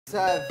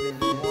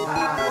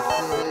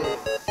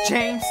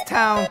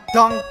Jamestown,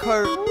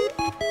 Dunkirk,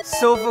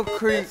 Silver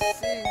Creek,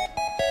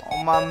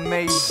 on my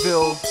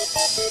Mayville,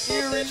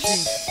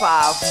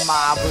 Gooonie5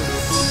 mobbers.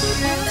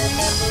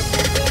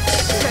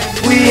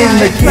 We in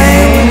the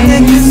game,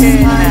 niggas.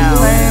 I ain't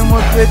playing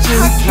with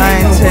bitches, I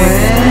ain't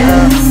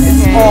taking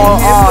it's all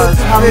ours.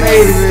 I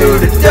made it through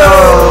the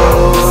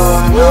door.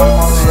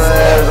 I'ma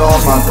let all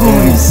my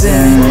Goonies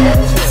in.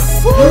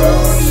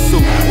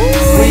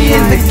 We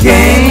in the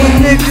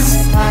game, niggas.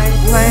 I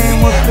ain't playing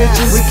with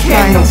bitches, we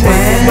came to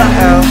win.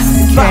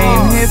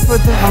 Came here for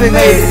the victory. I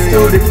made it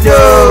through the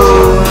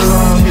door.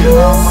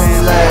 I'ma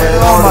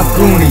let all my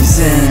Goonies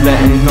in.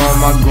 Letting all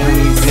my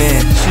Goonies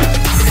in.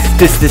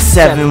 This the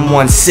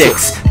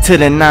 716 to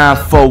the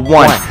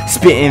 941.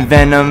 Spitting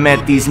venom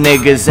at these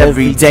niggas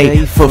every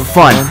day for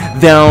fun.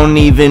 They don't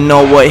even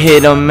know what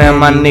hit them, and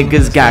my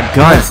niggas got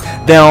guns.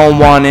 They don't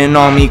want an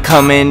army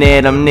coming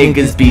at them,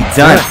 niggas be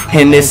done.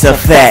 And it's a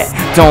fact,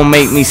 don't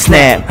make me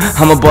snap.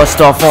 I'ma bust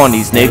off on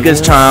these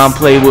niggas. Try and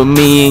play with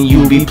me and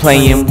you be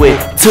playing with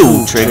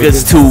 2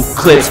 triggers, 2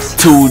 clips,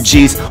 2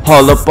 G's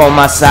all up on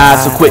my side.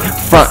 So quit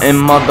frontin',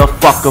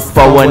 motherfucker,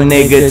 for a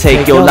nigga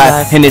take your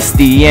life. And it's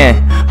the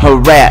end, a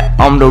rap,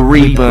 I'm the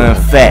reaper in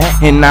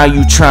fact. And now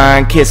you try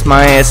and kiss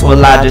my ass,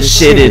 well I just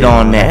shitted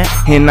on that.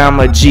 And I'm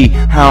a G,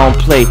 I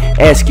don't play,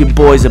 ask your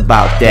boys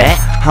about that.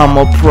 I'm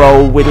a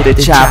pro with the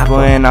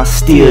chopper and I'll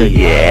steal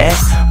your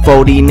ass.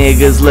 40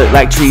 niggas look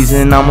like trees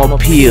and I'ma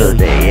peel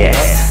their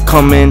ass.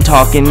 Come in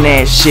talking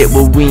that shit,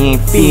 but we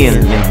ain't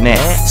feeling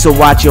that. So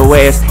watch your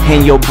ass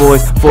and your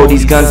boys, for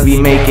these guns be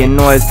making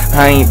noise.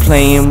 I ain't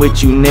playing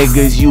with you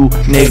niggas, you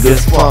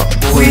niggas fuck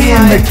boys. We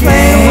in the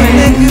game,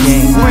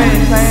 niggas. I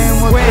ain't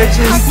playing with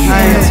bitches, I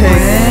ain't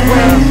taking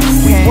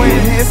we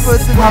ain't here for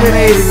the victory. I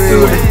made it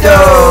through the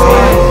door.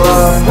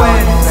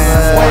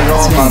 Let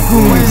all my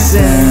Goonies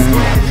in.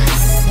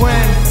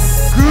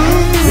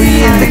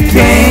 We in the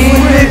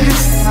game,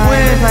 niggas. I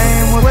ain't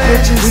playing with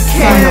bitches, we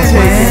came to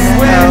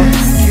win.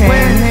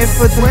 Came here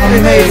for the victory.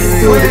 I made it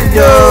through the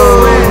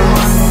door.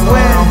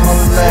 I'ma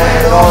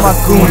let all my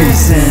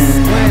Goonies in.